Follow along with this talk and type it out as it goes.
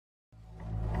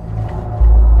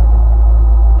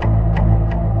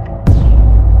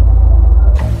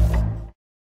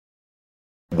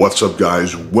What's up,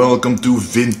 guys? Welcome to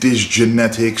Vintage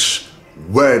Genetics,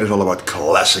 where it is all about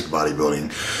classic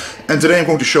bodybuilding. And today I'm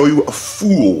going to show you a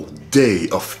full day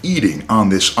of eating on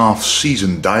this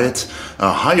off-season diet.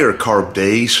 A higher carb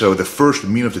day, so the first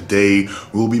meal of the day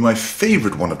will be my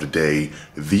favorite one of the day,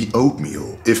 the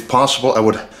oatmeal. If possible, I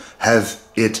would have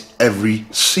it every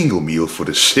single meal for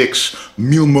the 6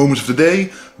 meal moments of the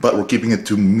day, but we're keeping it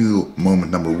to meal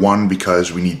moment number 1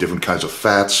 because we need different kinds of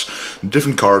fats,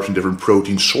 different carbs and different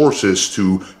protein sources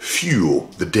to fuel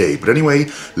the day. But anyway,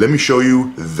 let me show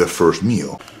you the first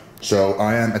meal. So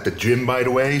I am at the gym, by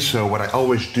the way, so what I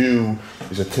always do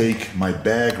is I take my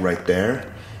bag right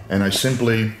there and I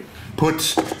simply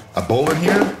put a bowl in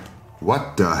here.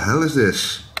 What the hell is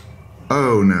this?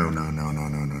 Oh, no.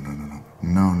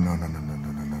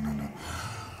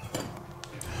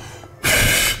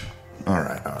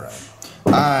 Alright.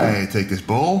 I take this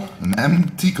bowl, an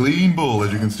empty, clean bowl,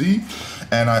 as you can see.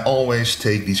 And I always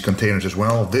take these containers as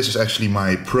well. This is actually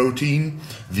my protein,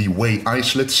 the whey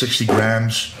isolate, 60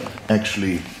 grams.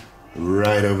 Actually,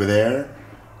 right over there.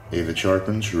 If it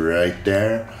sharpens, right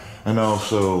there. And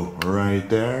also right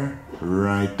there,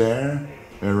 right there,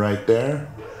 and right there.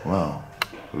 Wow,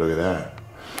 look at that.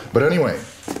 But anyway,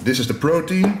 this is the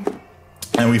protein.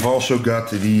 And we've also got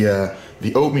the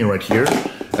oatmeal right here.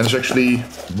 And there's actually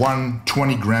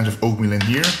 120 grams of oatmeal in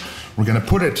here. We're gonna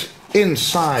put it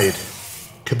inside,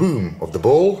 kaboom, of the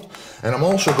bowl. And I'm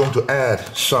also going to add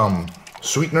some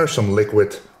sweetener, some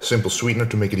liquid, simple sweetener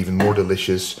to make it even more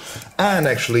delicious. And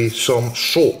actually some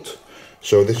salt.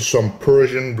 So this is some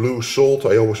Persian blue salt.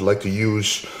 I always like to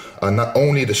use not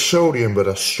only the sodium, but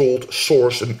a salt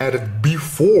source and add it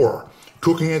before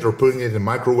cooking it or putting it in the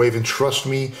microwave, and trust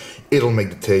me, it'll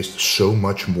make the taste so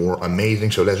much more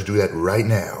amazing. So let's do that right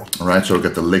now. All right, so I've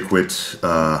got the liquid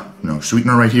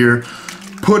sweetener right here.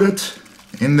 Put it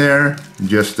in there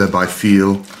just by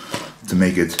feel to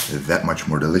make it that much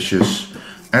more delicious.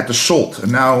 Add the salt,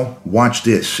 and now watch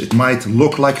this. It might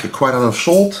look like quite a lot of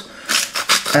salt.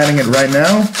 Adding it right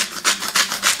now.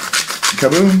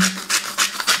 Kaboom,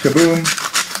 kaboom,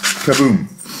 kaboom.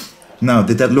 Now,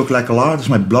 did that look like a lot? Is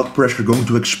my blood pressure going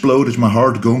to explode? Is my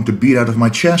heart going to beat out of my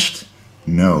chest?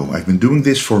 No, I've been doing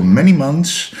this for many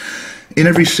months in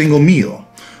every single meal.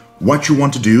 What you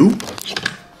want to do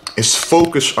is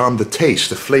focus on the taste,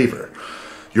 the flavor.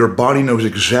 Your body knows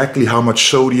exactly how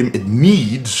much sodium it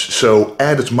needs, so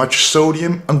add as much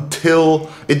sodium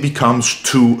until it becomes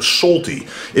too salty.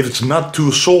 If it's not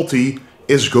too salty,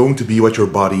 is going to be what your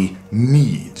body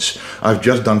needs. I've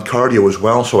just done cardio as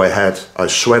well, so I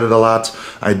sweated a lot,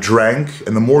 I drank,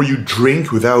 and the more you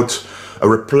drink without a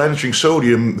replenishing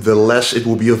sodium, the less it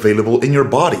will be available in your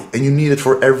body. And you need it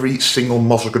for every single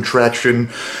muscle contraction.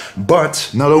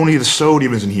 But not only the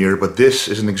sodium is in here, but this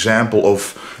is an example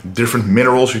of different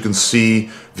minerals. You can see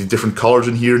the different colors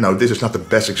in here. Now, this is not the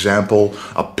best example.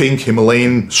 A pink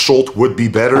Himalayan salt would be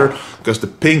better because the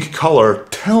pink color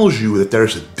tells you that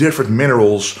there's different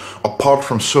minerals apart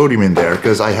from sodium in there.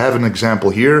 Because I have an example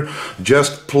here,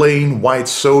 just plain white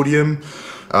sodium.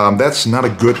 That's not a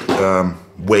good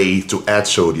way to add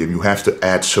sodium. You have to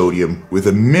add sodium with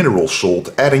a mineral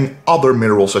salt, adding other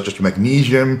minerals such as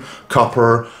magnesium,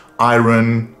 copper,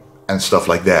 iron, and stuff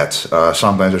like that.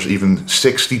 Sometimes there's even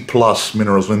 60 plus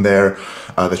minerals in there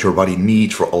that your body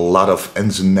needs for a lot of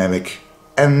enzymatic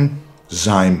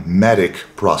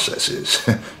processes.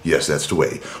 Yes, that's the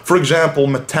way. For example,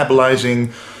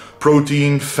 metabolizing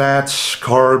protein, fats,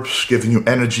 carbs, giving you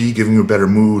energy, giving you a better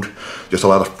mood, just a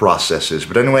lot of processes.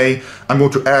 But anyway, I'm going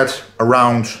to add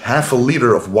around half a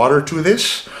liter of water to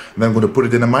this, and then I'm going to put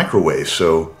it in a microwave.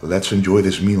 So let's enjoy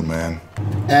this meal, man.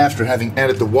 After having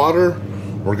added the water,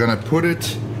 we're gonna put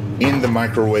it in the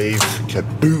microwave,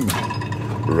 kaboom,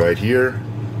 right here,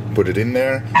 put it in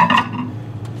there.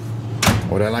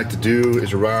 What I like to do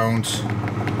is around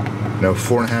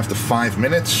 4.5 to 5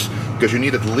 minutes, because you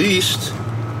need at least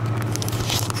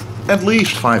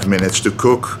 5 minutes to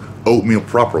cook oatmeal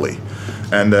properly.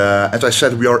 And as I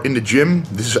said, we are in the gym.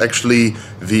 This is actually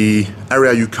the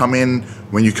area you come in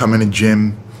when you come in a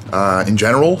gym in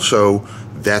general. So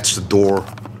that's the door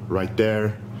right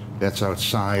there. That's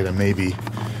outside, and maybe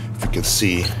if you can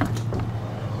see,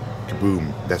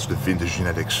 kaboom, that's the Vintage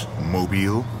Genetics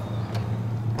mobile.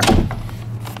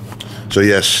 So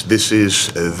yes, this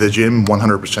is the gym,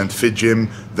 100% fit gym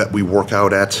that we work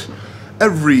out at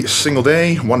every single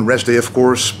day, one rest day of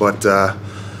course, but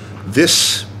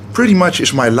this pretty much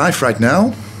is my life right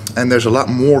now, and there's a lot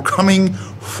more coming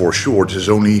for sure. This is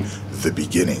only the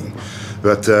beginning.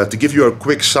 But to give you a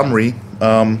quick summary,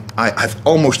 I've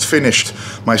almost finished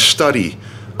my study,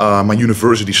 my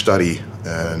university study,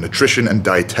 nutrition and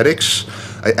dietetics.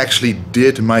 I actually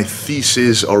did my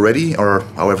thesis already, or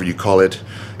however you call it.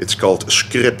 It's called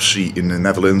scriptie in the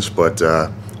Netherlands, but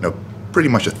you know, pretty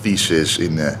much a thesis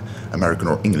in American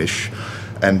or English.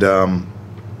 And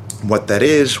what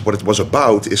it was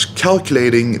about, is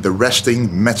calculating the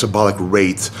resting metabolic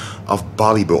rate of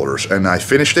bodybuilders. And I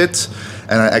finished it,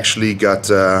 and I actually got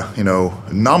you know,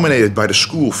 nominated by the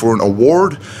school for an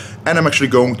award. And I'm actually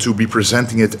going to be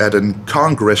presenting it at a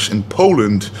congress in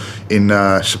Poland in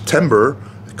September,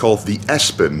 called the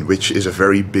Aspen, which is a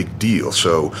very big deal.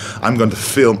 So I'm going to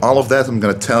film all of that. I'm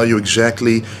going to tell you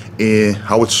exactly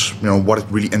how it's, you know, what it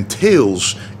really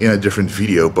entails in a different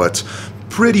video. But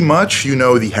pretty much, you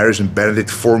know, the Harrison-Benedict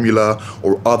formula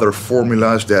or other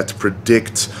formulas that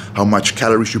predict how much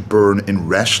calories you burn in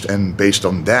rest, and based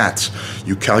on that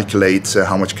you calculate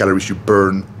how much calories you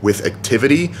burn with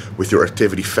activity, with your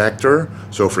activity factor.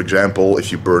 So for example,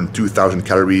 if you burn 2000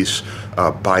 calories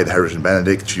by the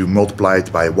Harrison-Benedict, you multiply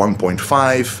it by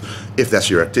 1.5 if that's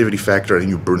your activity factor, and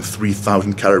you burn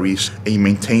 3000 calories and you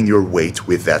maintain your weight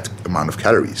with that amount of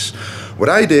calories. What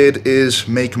I did is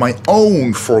make my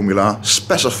own formula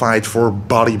specified for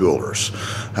bodybuilders.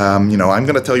 You know, I'm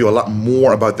going to tell you a lot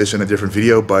more about this in a different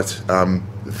video, but I'm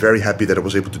very happy that I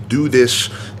was able to do this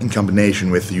in combination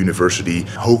with the University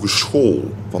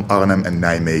Hogeschool van Arnhem and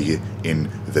Nijmegen in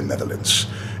the Netherlands.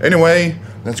 Anyway,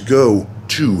 let's go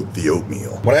to the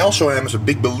oatmeal. What I also am is a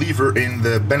big believer in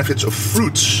the benefits of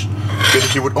fruits. Because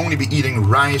if you would only be eating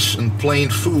rice and plain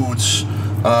foods,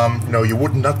 you know, you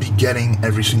would not be getting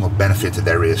every single benefit that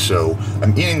there is. So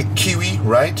I'm eating a kiwi,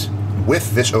 right,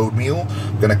 with this oatmeal.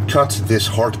 I'm gonna cut this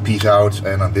hard piece out,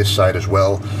 and on this side as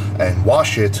well, and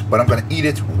wash it, but I'm gonna eat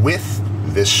it with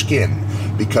this skin,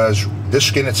 because the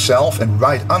skin itself, and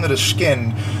right under the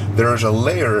skin, there is a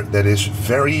layer that is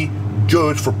very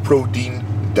good for protein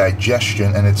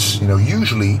digestion. And it's, you know,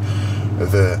 usually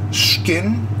the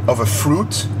skin of a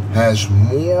fruit has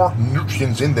more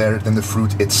nutrients in there than the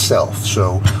fruit itself.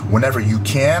 So whenever you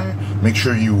can, make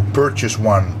sure you purchase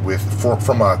one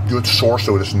from a good source,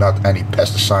 so there's not any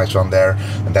pesticides on there.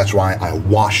 And that's why I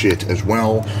wash it as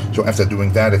well. So after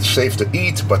doing that, it's safe to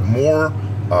eat, but more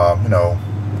you know,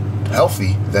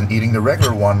 healthy than eating the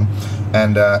regular one.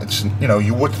 And it's, you know,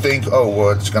 you would think, oh, well,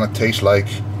 it's gonna taste like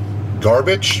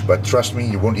garbage, but trust me,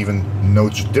 you won't even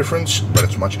notice the difference, but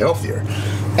it's much healthier.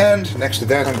 And next to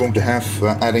that, I'm going to have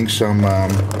adding some,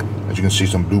 as you can see,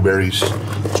 some blueberries.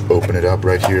 Let's open it up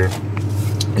right here.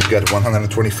 You've got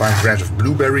 125 grams of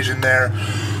blueberries in there.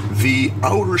 The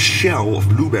outer shell of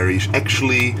blueberries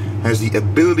actually has the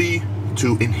ability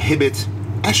to inhibit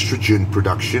estrogen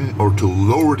production, or to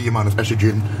lower the amount of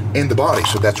estrogen in the body.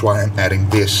 So that's why I'm adding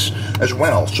this as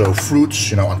well. So fruits,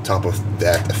 you know, on top of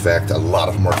that effect, a lot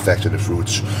of more effects in the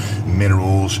fruits.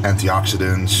 Minerals,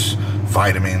 antioxidants,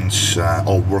 vitamins,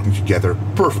 all working together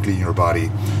perfectly in your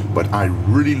body. But I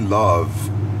really love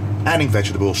adding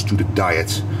vegetables to the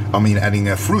diet. I mean, adding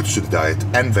fruits to the diet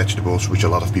and vegetables, which a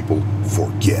lot of people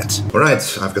forget. All right,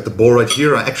 I've got the bowl right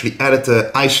here. I actually added the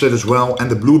isolate as well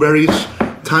and the blueberries.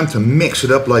 Time to mix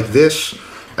it up like this.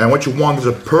 And what you want is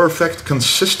a perfect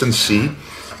consistency,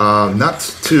 not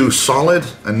too solid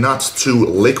and not too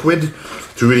liquid,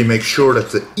 to really make sure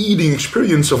that the eating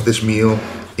experience of this meal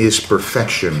is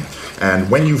perfection. And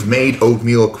when you've made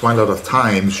oatmeal quite a lot of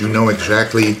times, you know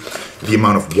exactly the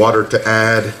amount of water to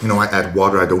add. You know, I add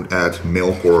water, I don't add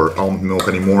milk or almond milk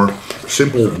anymore.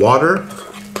 Simple water.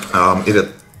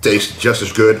 It tastes just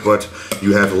as good, but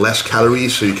you have less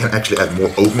calories, so you can actually add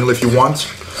more oatmeal if you want.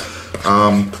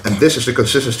 And this is the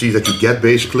consistency that you get,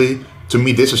 basically. To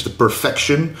me, this is the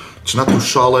perfection. It's not too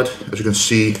solid, as you can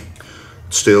see,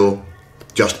 still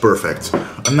just perfect.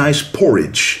 A nice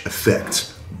porridge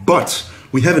effect. But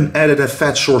we haven't added a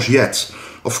fat source yet.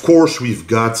 Of course, we've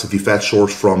got the fat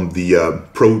source from the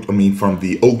from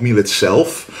the oatmeal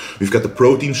itself. We've got the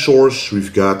protein source,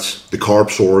 we've got the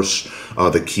carb source,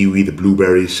 the kiwi, the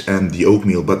blueberries, and the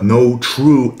oatmeal, but no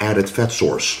true added fat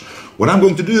source. What I'm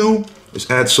going to do is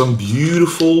add some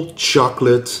beautiful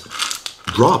chocolate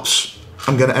drops.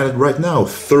 I'm gonna add it right now.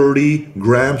 30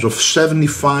 grams of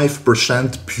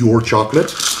 75% pure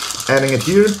chocolate. Adding it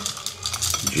here,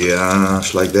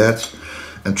 just like that.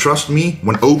 And trust me,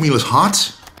 when oatmeal is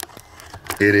hot,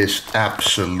 it is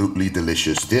absolutely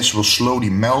delicious. This will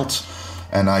slowly melt,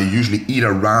 and I usually eat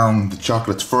around the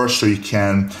chocolate first so you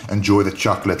can enjoy the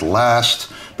chocolate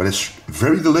last. But it's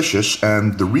very delicious,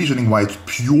 and the reasoning why it's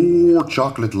pure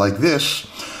chocolate like this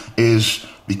is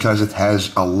because it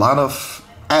has a lot of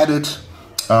added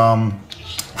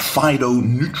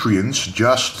phytonutrients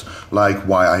just like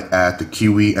why I add the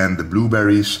kiwi and the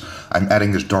blueberries. I'm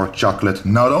adding this dark chocolate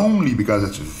not only because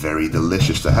it's very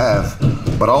delicious to have,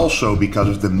 but also because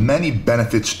of the many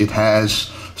benefits it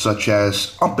has, such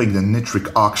as upping the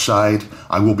nitric oxide.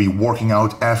 I will be working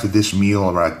out after this meal,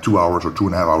 around 2 hours or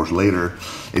 2.5 hours later.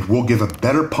 It will give a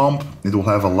better pump. It will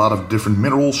have a lot of different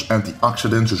minerals,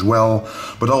 antioxidants as well,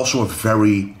 but also a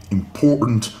very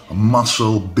important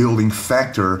muscle building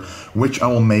factor, which I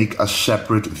will make a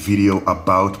separate video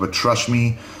about. But trust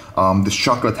me, this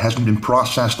chocolate hasn't been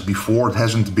processed before. It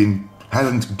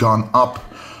hasn't gone up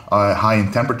high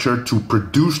in temperature to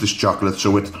produce this chocolate,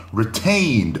 so it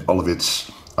retained all of its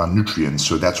nutrients.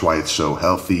 So that's why it's so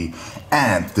healthy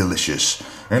and delicious.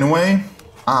 Anyway,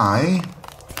 I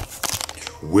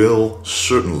will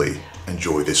certainly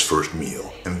enjoy this first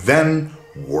meal and then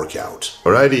work out.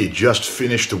 Alrighty, just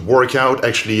finished the workout.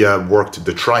 Actually worked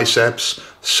the triceps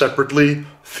separately.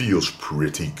 Feels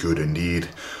pretty good indeed.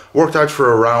 Worked out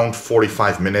for around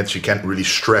 45 minutes. You can't really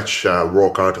stretch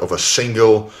workout of a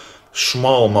single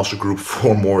small muscle group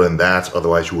for more than that,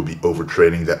 otherwise you will be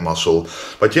overtraining that muscle.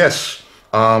 But yes,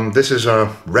 this is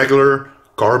a regular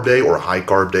carb day or high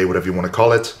carb day, whatever you want to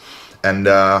call it. And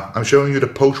I'm showing you the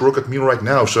post-workout meal right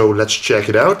now, so let's check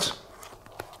it out.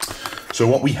 So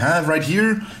what we have right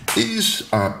here is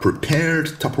a prepared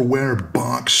Tupperware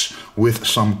box with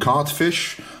some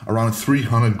codfish, around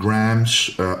 300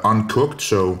 grams uncooked.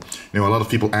 So, a lot of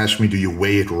people ask me, do you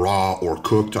weigh it raw or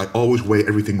cooked? I always weigh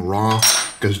everything raw,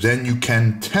 because then you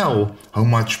can tell how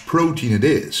much protein it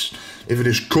is. If it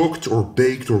is cooked or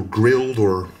baked or grilled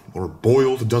or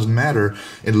boiled, it doesn't matter.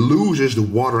 It loses the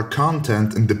water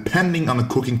content, and depending on the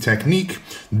cooking technique,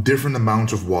 different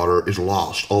amounts of water is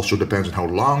lost. Also depends on how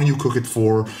long you cook it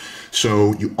for.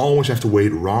 So you always have to weigh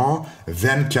it raw,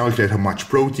 then calculate how much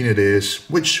protein it is,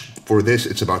 which for this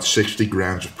it's about 60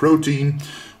 grams of protein,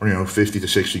 or 50 to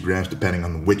 60 grams depending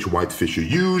on which white fish you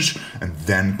use, and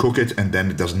then cook it, and then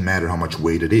it doesn't matter how much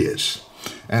weight it is.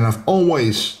 And I've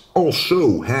always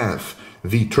also have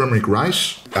the turmeric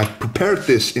rice. I prepared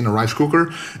this in a rice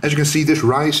cooker. As you can see, this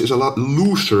rice is a lot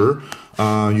looser.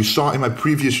 You saw in my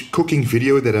previous cooking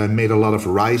video that I made a lot of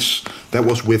rice. That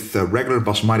was with regular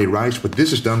basmati rice, but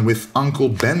this is done with Uncle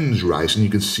Ben's rice, and you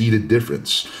can see the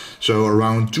difference. So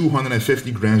around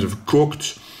 250 grams of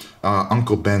cooked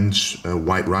Uncle Ben's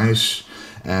white rice.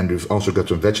 And we've also got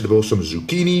some vegetables, some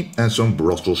zucchini and some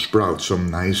Brussels sprouts,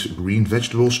 some nice green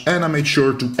vegetables. And I made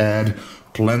sure to add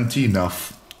plenty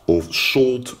enough of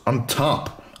salt on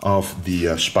top of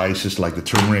the spices like the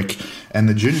turmeric and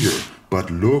the ginger.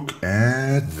 But look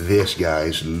at this,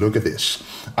 guys, look at this.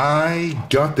 I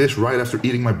got this right after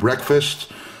eating my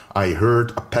breakfast. I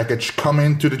heard a package come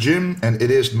into the gym, and it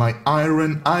is my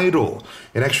Iron Idol.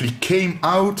 It actually came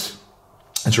out.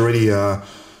 It's already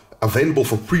available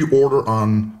for pre-order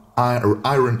on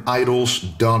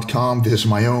ironidols.com. This is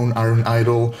my own Iron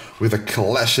Idol with a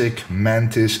classic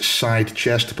mantis side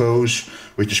chest pose,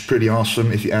 which is pretty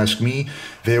awesome if you ask me.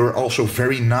 They were also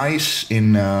very nice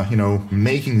in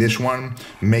making this one,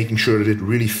 making sure that it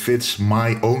really fits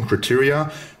my own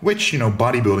criteria, which,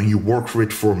 bodybuilding, you work for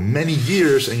it for many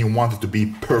years and you want it to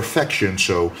be perfection.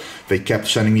 So they kept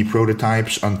sending me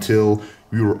prototypes until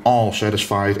we were all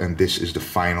satisfied, and this is the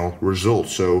final result.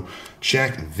 So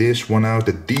check this one out.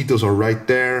 The details are right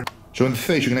there. So in the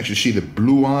face, you can actually see the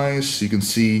blue eyes. You can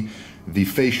see the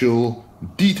facial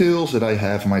details that I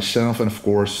have myself. And of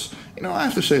course, I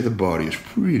have to say the body is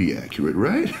pretty accurate,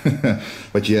 right?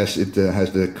 But yes, it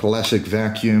has the classic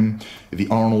vacuum, the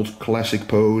Arnold classic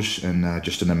pose, and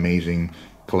just an amazing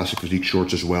classic physique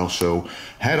shorts as well. So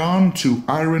head on to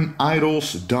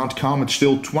ironidols.com. It's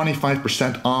still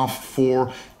 25% off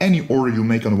for any order you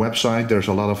make on the website. There's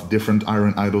a lot of different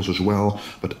Iron Idols as well,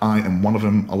 but I am one of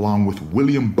them, along with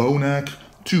William Bonac,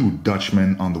 2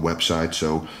 Dutchmen on the website.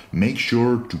 So make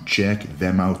sure to check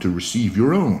them out to receive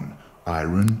your own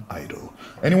Iron Idol.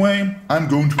 Anyway, I'm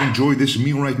going to enjoy this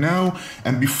meal right now.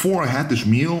 And before I had this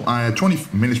meal,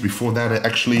 20 minutes before that, I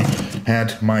actually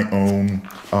had my own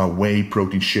whey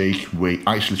protein shake, whey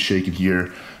isolate shake in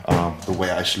here. The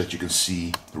whey isolate you can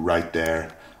see right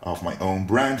there of my own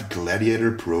brand,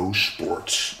 Gladiator Pro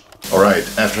Sports. Alright,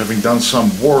 after having done some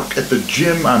work at the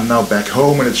gym, I'm now back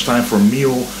home, and it's time for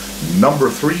meal number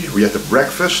 3. We had the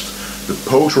breakfast, the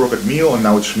post-workout meal, and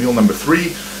now it's meal number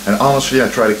 3. And honestly, I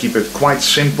try to keep it quite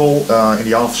simple in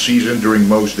the off season. During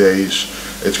most days,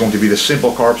 it's going to be the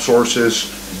simple carb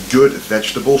sources, good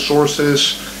vegetable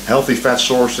sources, healthy fat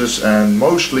sources, and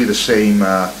mostly the same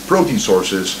protein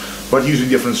sources, but using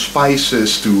different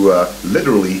spices to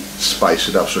literally spice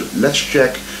it up. So let's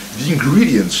check the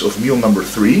ingredients of meal number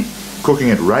 3, cooking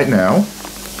it right now.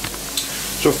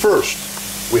 So first,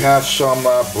 we have some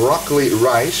broccoli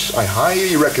rice. I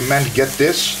highly recommend get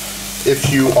this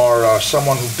if you are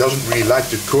someone who doesn't really like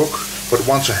to cook but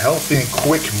wants a healthy and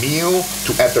quick meal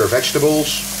to add their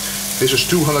vegetables. This is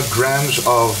 200 grams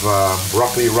of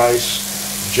broccoli rice.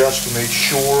 Just to make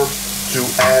sure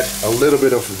to add a little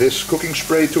bit of this cooking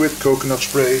spray to it, coconut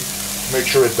spray. Make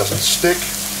sure it doesn't stick.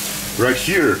 Right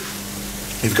here,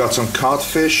 you've got some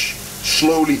codfish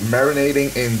slowly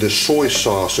marinating in the soy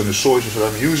sauce. And the soy sauce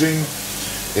that I'm using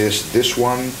is this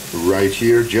one right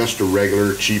here, just a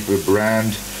regular cheaper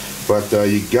brand. But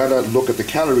you gotta look at the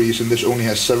calories, and this only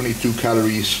has 72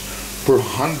 calories per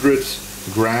 100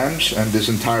 grams, and this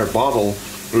entire bottle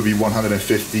will be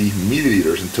 150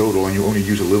 milliliters in total, and you only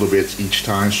use a little bit each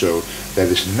time, so that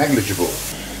is negligible.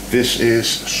 This is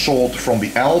salt from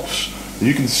the Alps.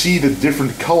 You can see the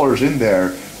different colors in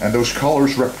there, and those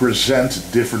colors represent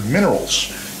different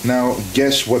minerals. Now,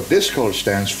 guess what this color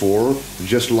stands for?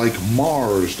 Just like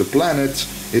Mars, the planet,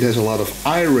 it has a lot of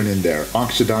iron in there,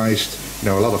 oxidized,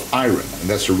 a lot of iron, and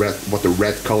that's what the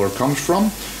red color comes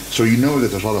from. So you know that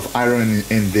there's a lot of iron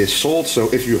in this salt,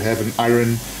 so if you have an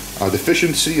iron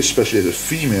deficiency, especially as a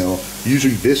female,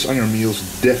 using this on your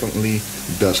meals definitely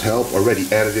does help. Already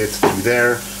added it to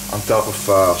there on top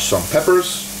of some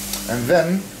peppers. And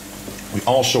then we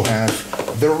also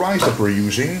have the rice that we're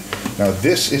using. Now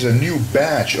this is a new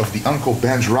batch of the Uncle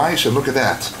Ben's rice, and look at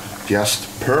that.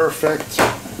 Just perfect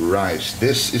rice.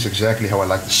 This is exactly how I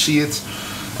like to see it.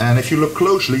 And if you look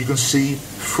closely, you can see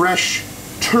fresh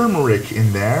turmeric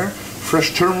in there.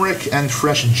 Fresh turmeric and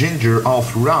fresh ginger all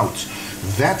throughout.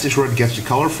 That is where it gets the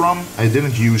color from. I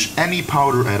didn't use any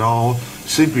powder at all.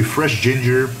 Simply fresh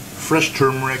ginger, fresh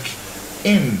turmeric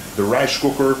in the rice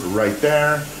cooker right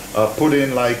there. Put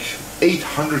in like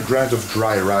 800 grams of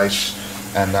dry rice,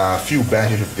 and a few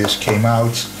batches of this came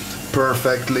out.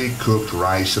 Perfectly cooked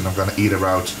rice, and I'm gonna eat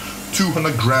about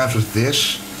 200 grams of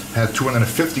this. Had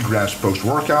 250 grams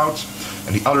post-workout,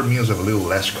 and the other meals have a little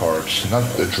less carbs. Not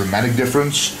a dramatic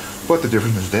difference, but the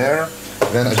difference is there.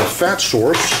 Then as a fat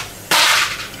source,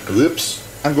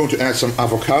 I'm going to add some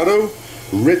avocado,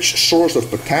 rich source of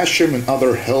potassium and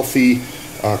other healthy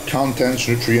contents,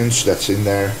 nutrients that's in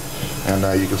there.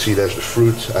 And you can see there's the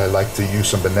fruit. I like to use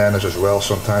some bananas as well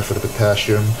sometimes for the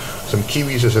potassium. Some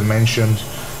kiwis, as I mentioned.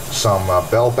 Some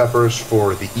bell peppers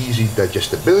for the easy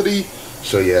digestibility.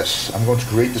 So yes, I'm going to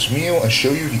create this meal and show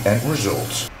you the end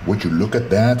result. Would you look at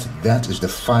that? That is the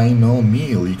final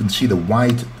meal. You can see the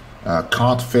white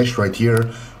codfish right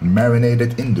here,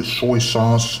 marinated in the soy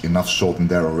sauce, enough salt in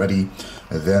there already.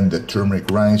 And then the turmeric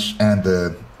rice and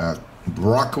the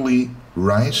broccoli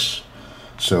rice.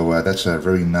 So that's a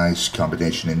very nice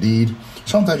combination indeed.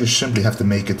 Sometimes you simply have to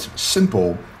make it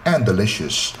simple and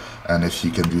delicious. And if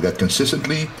you can do that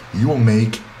consistently, you will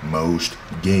make most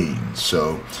gains.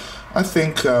 So I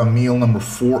think meal number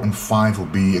 4 and 5 will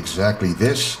be exactly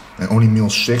this, and only meal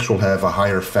 6 will have a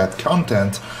higher fat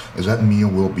content, as that meal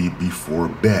will be before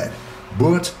bed.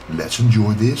 But let's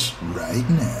enjoy this right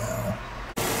now.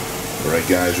 Alright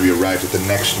guys, we arrived at the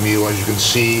next meal. As you can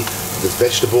see, the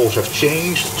vegetables have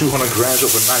changed. 200 grams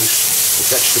of a nice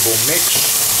vegetable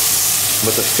mix.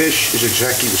 But the fish is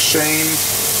exactly the same.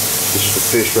 This is the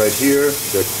fish right here,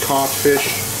 the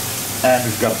codfish. And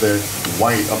we've got the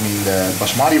the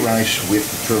basmati rice with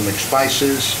the turmeric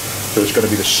spices. So it's going to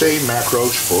be the same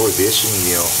macros for this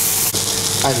meal.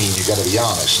 I mean, you got to be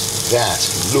honest, that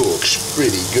looks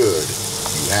pretty good.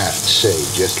 You have to say,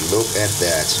 just look at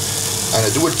that. And I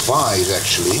do advise,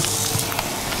 actually,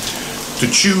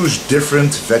 to choose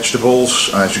different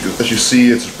vegetables. As you see,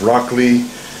 it's broccoli,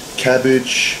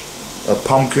 cabbage,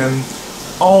 pumpkin.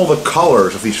 All the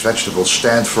colors of these vegetables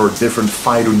stand for different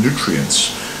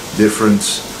phytonutrients. Different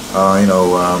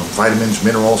vitamins,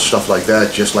 minerals, stuff like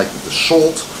that, just like with the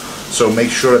salt. So make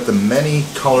sure that the many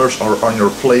colors are on your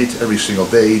plate every single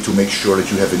day to make sure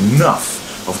that you have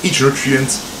enough of each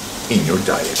nutrient in your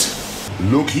diet.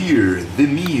 Look here, the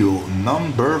meal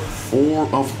number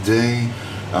 4 of the day.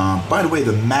 By the way,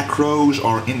 the macros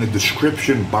are in the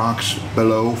description box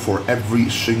below for every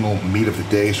single meal of the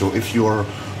day. So if you're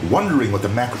wondering what the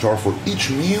macros are for each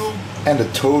meal, and the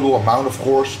total amount, of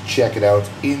course, check it out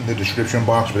in the description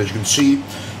box. But as you can see,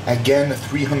 again,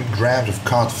 300 grams of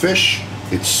codfish.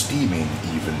 It's steaming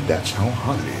even, that's how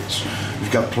hot it is.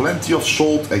 We've got plenty of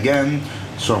salt, again,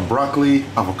 some broccoli,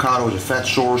 avocado is a fat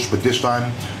source, but this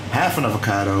time half an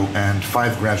avocado and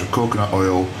 5 grams of coconut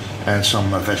oil and some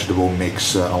vegetable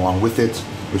mix along with it,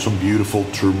 with some beautiful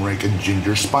turmeric and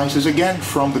ginger spices, again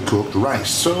from the cooked rice.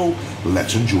 So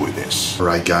let's enjoy this.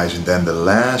 Alright guys, and then the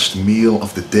last meal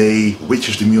of the day, which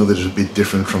is the meal that is a bit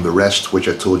different from the rest, which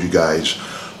I told you guys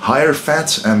higher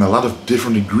fat and a lot of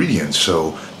different ingredients.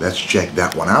 So let's check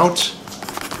that one out.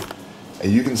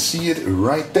 And you can see it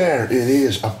right there. It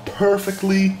is a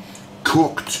perfectly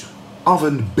cooked,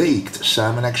 oven-baked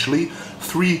salmon actually.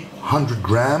 300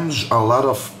 grams, a lot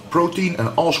of protein and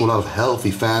also a lot of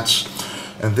healthy fats.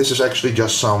 And this is actually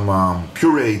just some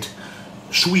pureed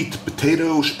sweet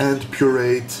potatoes and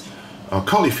pureed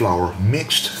cauliflower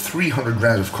mixed. 300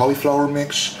 grams of cauliflower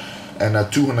mix and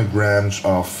 200 grams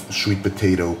of sweet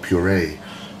potato puree.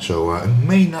 So it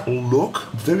may not look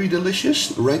very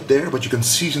delicious right there, but you can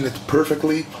season it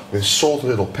perfectly with salt, a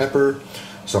little pepper,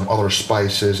 some other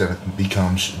spices, and it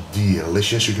becomes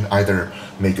delicious. You can either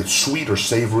make it sweet or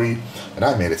savory, and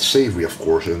I made it savory of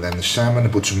course, and then the salmon,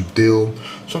 and put some dill,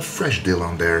 some fresh dill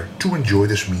on there to enjoy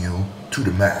this meal to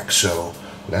the max. So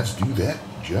let's do that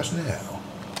just now.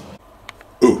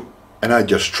 Ooh, and I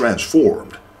just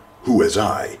transformed. Who is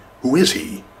I? Who is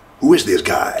he? Who is this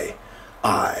guy?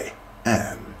 I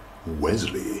am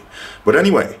Wesley. But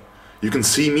anyway, you can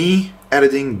see me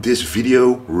editing this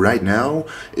video right now.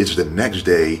 It's the next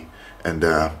day, and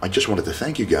I just wanted to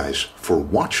thank you guys for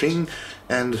watching.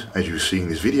 And as you see in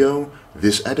this video,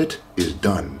 this edit is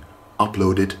done,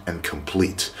 uploaded and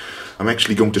complete. I'm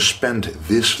actually going to spend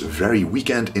this very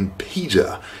weekend in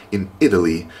Pisa in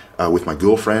Italy with my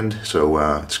girlfriend, so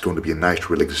it's going to be a nice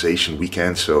relaxation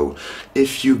weekend. So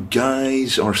if you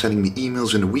guys are sending me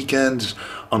emails in the weekends,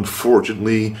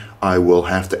 unfortunately I will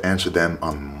have to answer them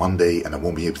on Monday and I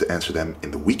won't be able to answer them in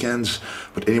the weekends.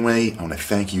 But anyway, I want to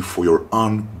thank you for your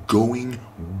ongoing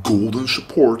golden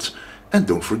support, and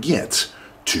don't forget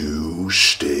to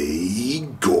stay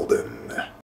golden.